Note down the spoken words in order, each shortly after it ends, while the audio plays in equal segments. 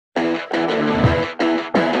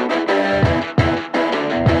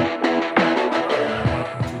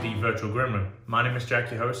virtual grooming. My name is Jack,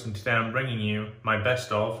 your host, and today I'm bringing you my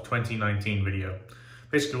best of 2019 video.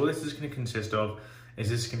 Basically, what this is going to consist of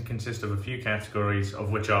is a few categories of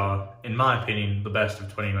which are, in my opinion, the best of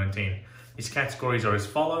 2019. These categories are as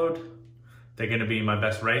followed. They're going to be my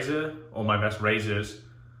best razor or my best razors.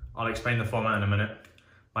 I'll explain the format in a minute.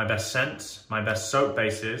 My best scents, my best soap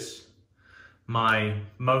bases, my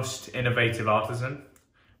most innovative Artisan,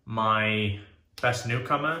 my best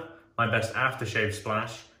Newcomer, my best Aftershave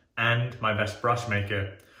splash, and my best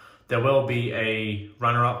Brushmaker. There will be a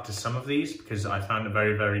runner-up to some of these because I found it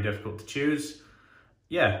very, very difficult to choose.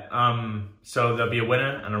 So there'll be a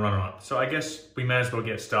winner and a runner-up. So I guess we may as well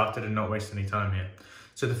get started and not waste any time here.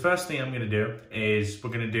 So the first thing I'm going to do is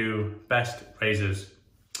we're going to do best razors.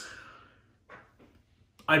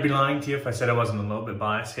 I'd be lying to you if I said I wasn't a little bit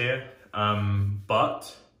biased here,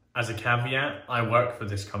 but as a caveat, I work for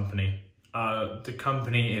this company. The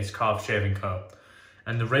company is Karve Shaving Co.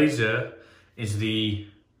 And the razor is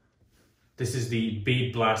this is the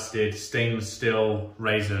bead blasted stainless steel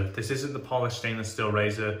razor. This isn't the polished stainless steel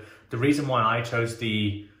razor. The reason why I chose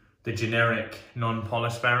the generic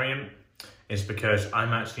non-polished variant is because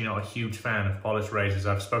I'm actually not a huge fan of polished razors.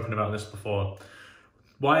 I've spoken about this before.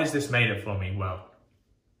 Why has this made it for me? Well,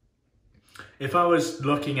 if I was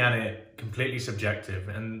looking at it completely subjective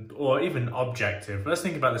or even objective, let's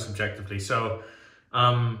think about this objectively. So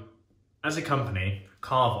as a company,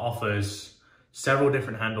 Karve offers several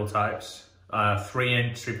different handle types,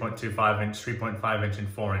 3-inch, 3.25 inch, 3.5 inch, and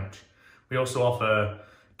 4-inch. We also offer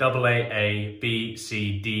AA, A, B,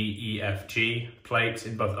 C, D, E, F, G plates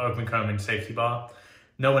in both open comb and safety bar.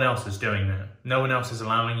 No one else is doing that. No one else is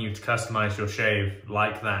allowing you to customize your shave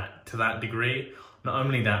like that, to that degree. Not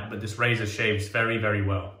only that, but this razor shaves very, very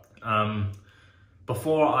well.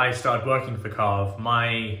 Before I started working for Karve,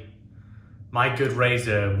 my good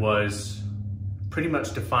razor was pretty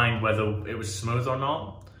much defined whether it was smooth or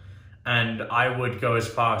not. And I would go as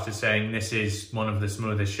far as to saying this is one of the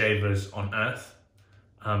smoothest shavers on earth.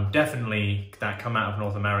 Definitely that come out of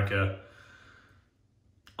North America.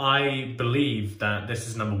 I believe that this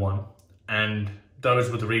is number one, and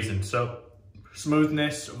those were the reasons. So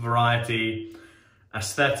smoothness, variety,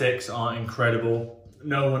 aesthetics are incredible.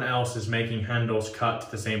 No one else is making handles cut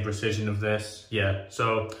to the same precision of this. Yeah,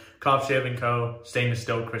 so Karve Shaving Co. Stainless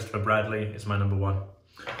Steel Christopher Bradley is my number one.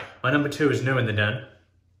 My number two is new in the den.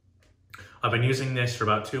 I've been using this for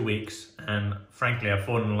about 2 weeks, and frankly, I've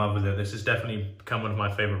fallen in love with it. This has definitely become one of my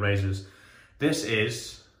favorite razors. This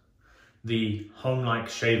is the Homelike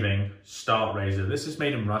Shaving Start Razor. This is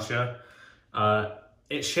made in Russia.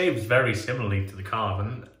 It shaves very similarly to the Karve,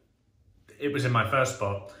 and it was in my first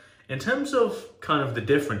spot. In terms of kind of the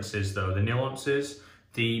differences though, the nuances,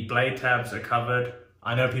 the blade tabs are covered.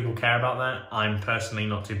 I know people care about that. I'm personally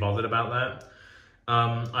not too bothered about that.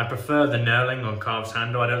 I prefer the knurling on Karve's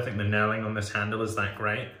handle. I don't think the knurling on this handle is that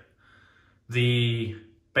great. The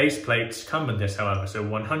base plates come with this, however, so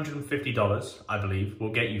 $150, I believe,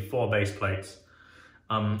 will get you 4 base plates.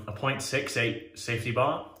 A 0.68 safety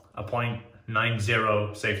bar, a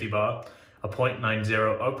 0.90 safety bar, a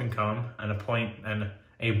 0.90 open comb, and a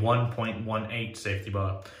 1.18 safety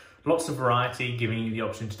bar. Lots of variety, giving you the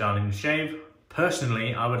option to dial in and shave.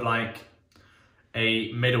 Personally, I would like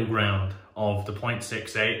a middle ground of the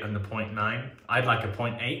 0.68 and the 0.9. I'd like a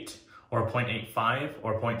 0.8 or a 0.85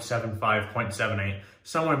 or a 0.75, 0.78.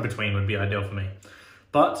 Somewhere in between would be ideal for me.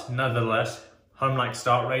 But nonetheless, Homelike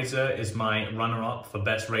Start Razor is my runner-up for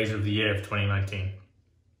best razor of the year of 2019.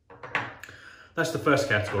 That's the first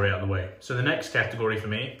category out of the way. So the next category for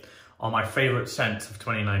me are my favorite scents of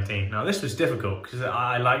 2019. Now this was difficult because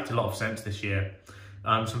I liked a lot of scents this year.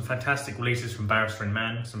 Some fantastic releases from Barrister and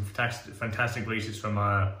Man, some fantastic releases from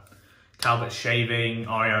Talbot Shaving,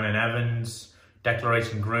 Ariana and Evams,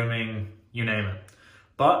 Declaration Grooming, you name it.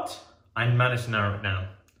 But I managed to narrow it down.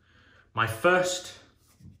 My first,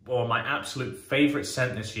 or my absolute favorite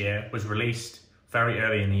scent this year was released very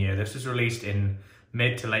early in the year. This was released in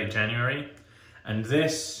mid to late January. And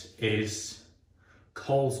this is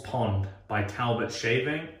Cole's Pond by Talbot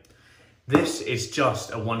Shaving. This is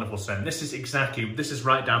just a wonderful scent. This is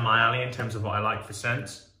right down my alley in terms of what I like for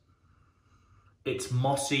scents. It's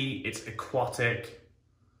mossy, it's aquatic,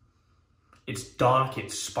 it's dark,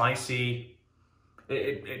 it's spicy.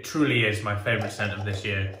 It truly is my favorite scent of this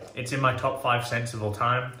year. It's in my top 5 scents of all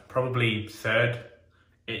time, probably third.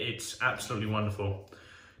 It's absolutely wonderful.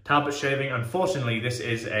 Talbot Shaving, unfortunately, this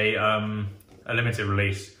is a limited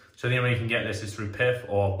release. So the only way you can get this is through PIF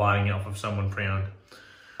or buying it off of someone pre-owned.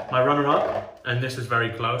 My runner-up, and this was very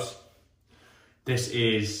close, this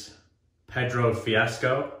is Pedro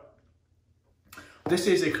Fiasco. This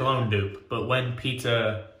is a cologne dupe, but when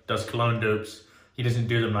Peter does cologne dupes. He doesn't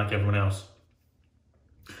do them like everyone else.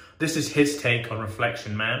 This is his take on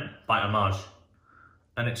Reflection Man by Homage.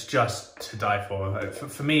 And it's just to die for.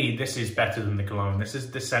 For me, this is better than the cologne. This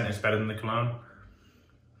scent is better than the cologne.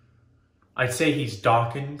 I'd say he's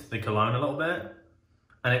darkened the cologne a little bit.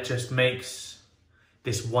 And it just makes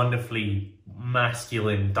this wonderfully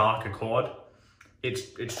masculine, dark accord.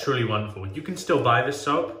 It's truly wonderful. You can still buy this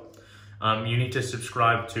soap. You need to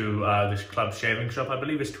subscribe to this club shaving shop. I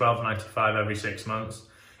believe it's $12.95 every 6 months.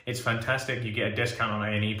 It's fantastic. You get a discount on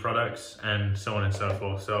A&E products and so on and so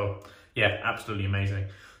forth. So yeah, absolutely amazing.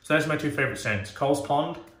 So those are my two favorite scents, Cole's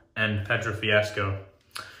Pond and Pedro Fiasco.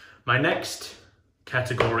 My next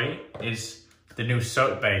category is the new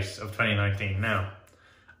soap base of 2019. Now,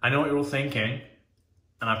 I know what you're all thinking,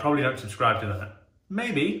 and I probably don't subscribe to that.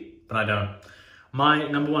 Maybe, but I don't. My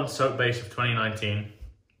number one soap base of 2019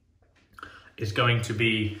 is going to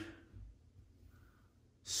be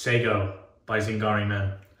Sego by Zingari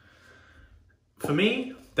Man. For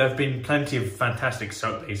me, there have been plenty of fantastic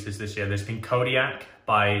soap bases this year. There's been Kodiak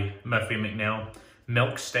by Murphy and McNeil,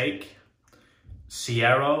 Milksteak,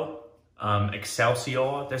 Sierra,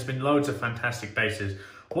 Excelsior. There's been loads of fantastic bases.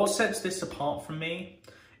 What sets this apart from me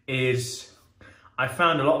is I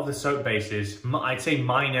found a lot of the soap bases, I'd say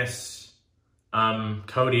minus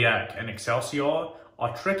Kodiak and Excelsior,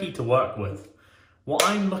 are tricky to work with. What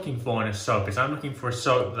I'm looking for in a soap is I'm looking for a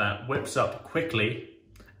soap that whips up quickly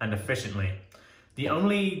and efficiently. The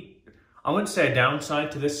only, I wouldn't say a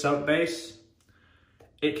downside to this soap base,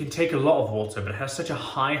 it can take a lot of water, but it has such a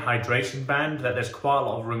high hydration band that there's quite a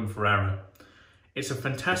lot of room for error. It's a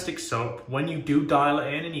fantastic soap. When you do dial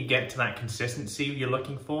it in and you get to that consistency you're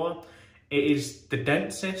looking for, it is the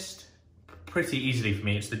densest, pretty easily for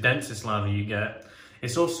me, it's the densest lather you get.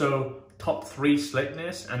 It's also top 3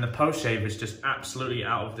 slickness, and the post-shave is just absolutely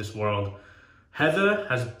out of this world. Heather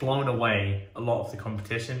has blown away a lot of the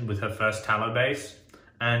competition with her first tallow base,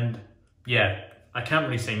 and yeah, I can't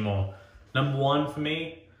really say more. Number one for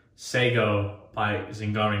me, Sego by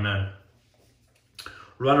Zingari Man.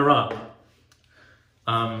 Runner up,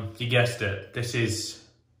 you guessed it, this is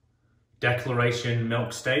Declaration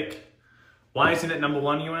Milksteak. Why isn't it number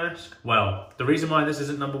one, you ask? Well, the reason why this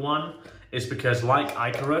isn't number one is because, like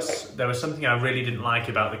Icarus, there was something I really didn't like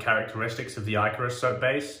about the characteristics of the Icarus soap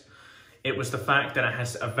base. It was the fact that it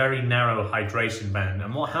has a very narrow hydration band.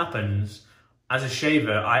 And what happens, as a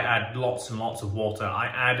shaver, I add lots and lots of water. I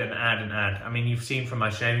add and add and add. I mean, you've seen from my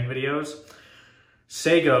shaving videos,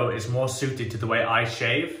 Sego is more suited to the way I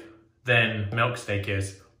shave than Milksteak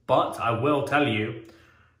is. But I will tell you,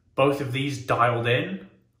 both of these dialed in,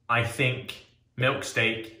 I think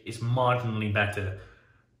Milksteak is marginally better.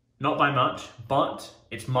 Not by much, but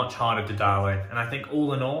it's much harder to dial in. And I think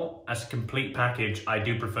all in all, as a complete package, I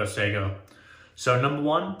do prefer Sego. So number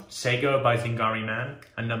one, Sego by Zingari Man.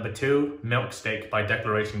 And number two, Milksteak by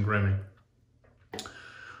Declaration Grooming.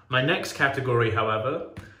 My next category, however,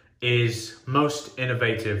 is Most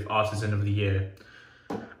Innovative Artisan of the Year.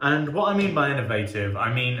 And what I mean by innovative,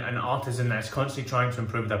 I mean an artisan that's constantly trying to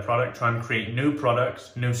improve their product, trying to create new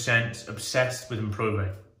products, new scents, obsessed with improving.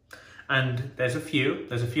 And there's a few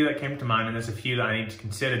that came to mind, and there's a few that I need to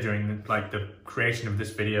consider during the creation of this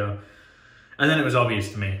video. And then it was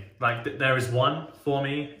obvious to me, there is one for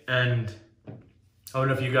me, and I don't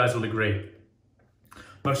know if you guys will agree.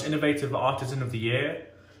 Most Innovative Artisan of the Year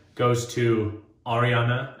goes to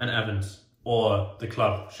Ariana and Evams, or the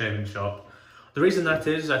club shaving shop. The reason that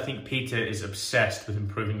is, I think Peter is obsessed with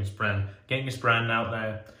improving his brand, getting his brand out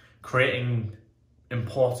there, creating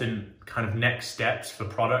important kind of next steps for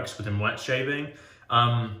products within wet shaving.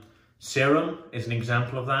 Serum is an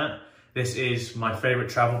example of that. This is my favorite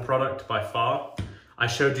travel product by far. I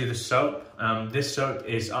showed you the soap. This soap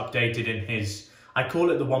is updated in his, I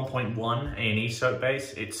call it the 1.1 A&E soap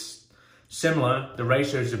base. It's similar. The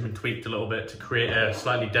ratios have been tweaked a little bit to create a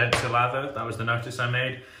slightly denser lather. That was the notice I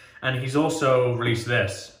made. And he's also released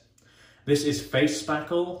this. This is Face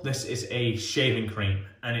Spackle. This is a shaving cream,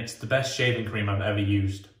 and it's the best shaving cream I've ever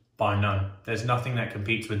used, bar none. There's nothing that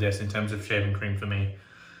competes with this in terms of shaving cream for me.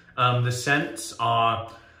 The scents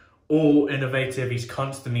are all innovative. He's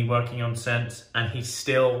constantly working on scents, and he's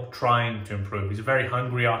still trying to improve. He's a very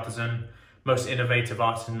hungry artisan. Most Innovative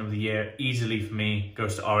Artisan of the Year, easily for me,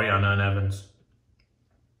 goes to Ariana and Evams.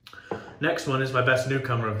 Next one is my best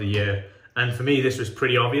newcomer of the year. And for me, this was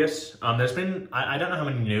pretty obvious. There's been, I don't know how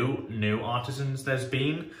many new artisans there's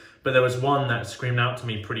been, but there was one that screamed out to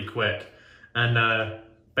me pretty quick. And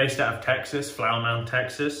based out of Texas, Flower Mound,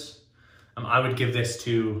 Texas, I would give this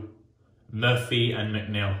to Murphy and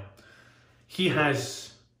McNeil. He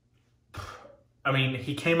has I mean,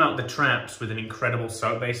 he came out the traps with an incredible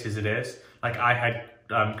soap base as it is. Like I had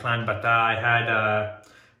Clan Bata, I had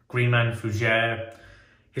Green Man Fougere.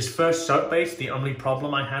 His first soap base, the only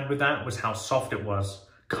problem I had with that was how soft it was.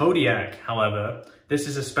 Kodiak, however, this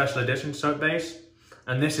is a special edition soap base,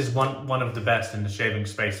 and this is one of the best in the shaving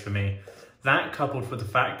space for me. That, coupled with the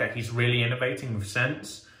fact that he's really innovating with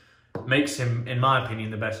scents, makes him, in my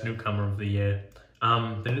opinion, the best newcomer of the year.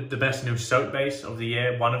 The best new soap base of the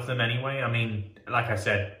year, one of them anyway. I mean, like I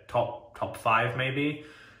said, top 5 maybe.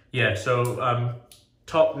 Yeah, so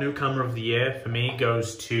top newcomer of the year for me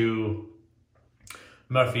goes to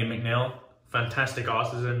Murphy and McNeil. Fantastic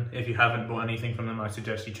Artisan. If you haven't bought anything from them, I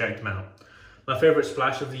suggest you check them out. My favorite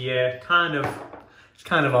splash of the year, it's kind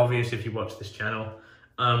of obvious if you watch this channel.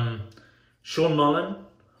 Sean Mullen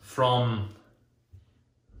from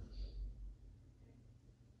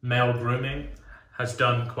Maol Grooming has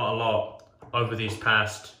done quite a lot over these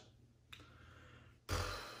past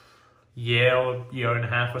year and a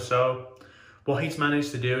half or so. What he's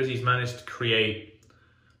managed to do is he's managed to create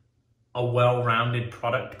a well-rounded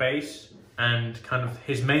product base, and kind of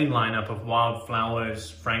his main lineup of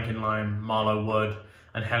Wildflowers, Frankenlime, Marlow Wood,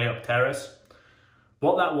 and Heliopteris.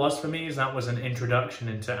 What that was for me is that was an introduction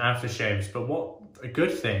into aftershaves, but what a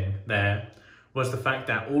good thing there was the fact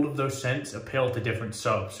that all of those scents appeal to different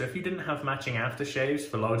soaps. So if you didn't have matching aftershaves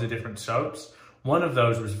for loads of different soaps, one of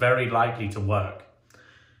those was very likely to work.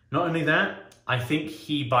 Not only that, I think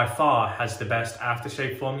he by far has the best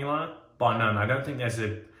aftershave formula, bar none. I don't think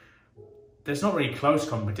there's not really close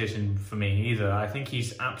competition for me either. I think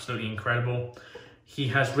he's absolutely incredible. He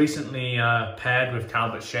has recently paired with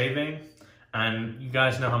Talbot Shaving, and you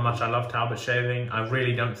guys know how much I love Talbot Shaving. I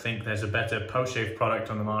really don't think there's a better post-shave product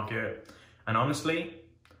on the market. And honestly,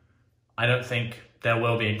 I don't think there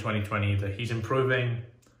will be in 2020 either. He's improving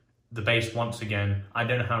the base once again. I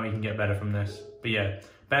don't know how he can get better from this. But yeah,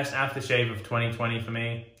 best aftershave of 2020 for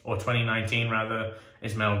me, or 2019 rather,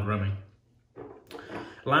 is Maol Grooming.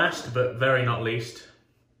 Last, but very not least,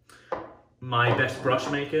 my best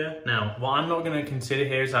Brushmaker. Now, what I'm not going to consider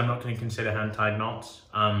here is I'm not going to consider hand-tied knots.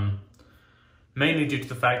 Mainly due to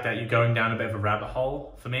the fact that you're going down a bit of a rabbit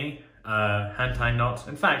hole for me. Hand-tied knots.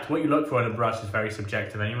 In fact, what you look for in a brush is very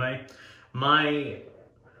subjective anyway. My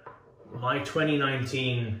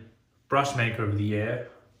 2019 Brushmaker of the year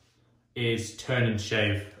is Turn and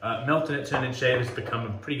Shave. Milton at Turn and Shave has become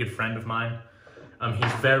a pretty good friend of mine.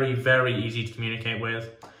 He's very, very easy to communicate with.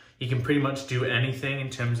 He can pretty much do anything in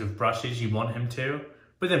terms of brushes you want him to,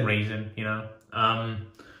 within reason, you know.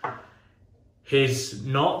 His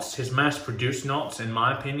knots, his mass-produced knots, in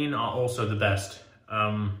my opinion, are also the best.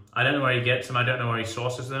 I don't know where he gets them, I don't know where he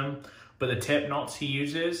sources them, but the tip knots he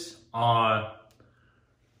uses are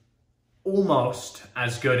almost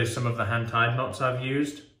as good as some of the hand-tied knots I've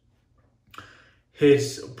used.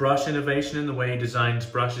 His brush innovation and the way he designs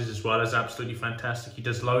brushes as well is absolutely fantastic. He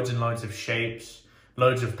does loads and loads of shapes,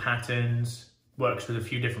 loads of patterns, works with a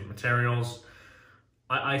few different materials.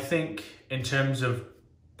 I think in terms of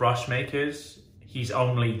brush makers, he's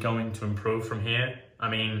only going to improve from here. I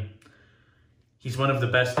mean, he's one of the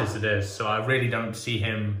best as it is, so I really don't see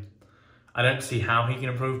him, I don't see how he can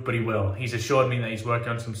improve, but he will. He's assured me that he's working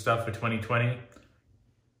on some stuff for 2020.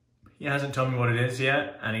 He hasn't told me what it is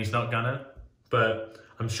yet, and he's not gonna, but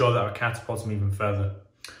I'm sure that will catapult him even further.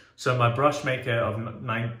 So my Brushmaker of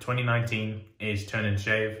 2019 is Turn and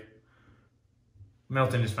Shave.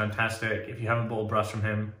 Milton is fantastic. If you haven't bought a brush from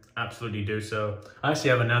him, absolutely do so. I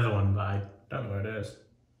actually have another one, but I don't know where it is.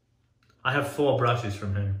 I have 4 brushes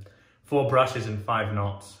from him. 4 brushes and 5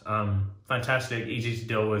 knots. Fantastic, easy to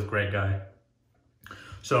deal with, great guy.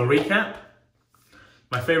 So recap,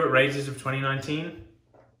 my favorite razors of 2019,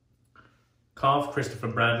 Karve Christopher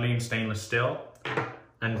Bradley in stainless steel,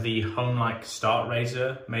 and the Homelike Start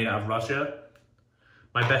razor made out of Russia.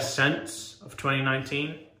 My best scents of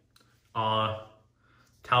 2019 are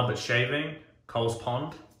Talbot Shaving, Cole's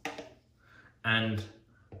Pond, and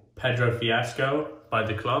Pedro Fiasco by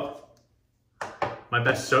The Club. My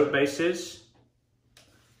best soap bases,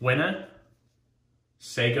 winner,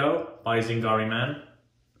 Sego by Zingari Man,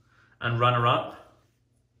 and runner-up,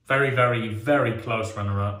 very, very, very close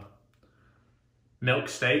runner-up,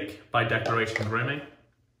 Milksteak by Declaration Grooming.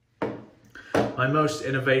 My most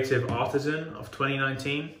innovative Artisan of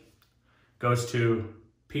 2019 goes to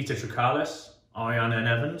Peter Trucalis, Ariana and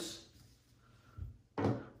Evams.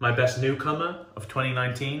 My best newcomer of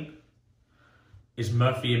 2019 is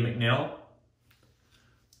Murphy and McNeil.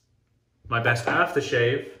 My best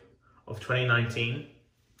aftershave of 2019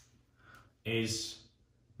 is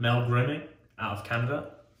Maol Grooming out of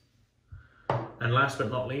Canada. And last but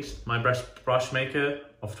not least, my best brush maker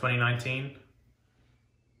of 2019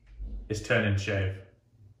 is turn and shave.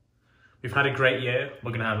 We've had a great year.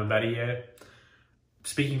 We're gonna have a better year.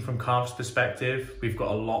 Speaking from Karve's perspective, we've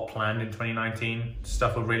got a lot planned in 2019,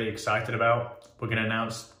 stuff we're really excited about. We're gonna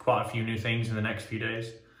announce quite a few new things in the next few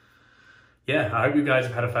days. Yeah, I hope you guys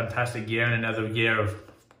have had a fantastic year and another year of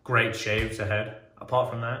great shaves ahead. Apart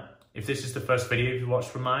from that, if this is the first video you've watched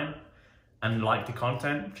from mine and like the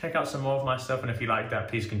content, check out some more of my stuff, and if you like that,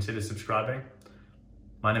 please consider subscribing.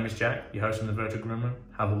 My name is Jack, your host on the Virtual Grooming.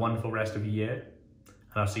 Have a wonderful rest of your year,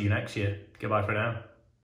 and I'll see you next year. Goodbye for now.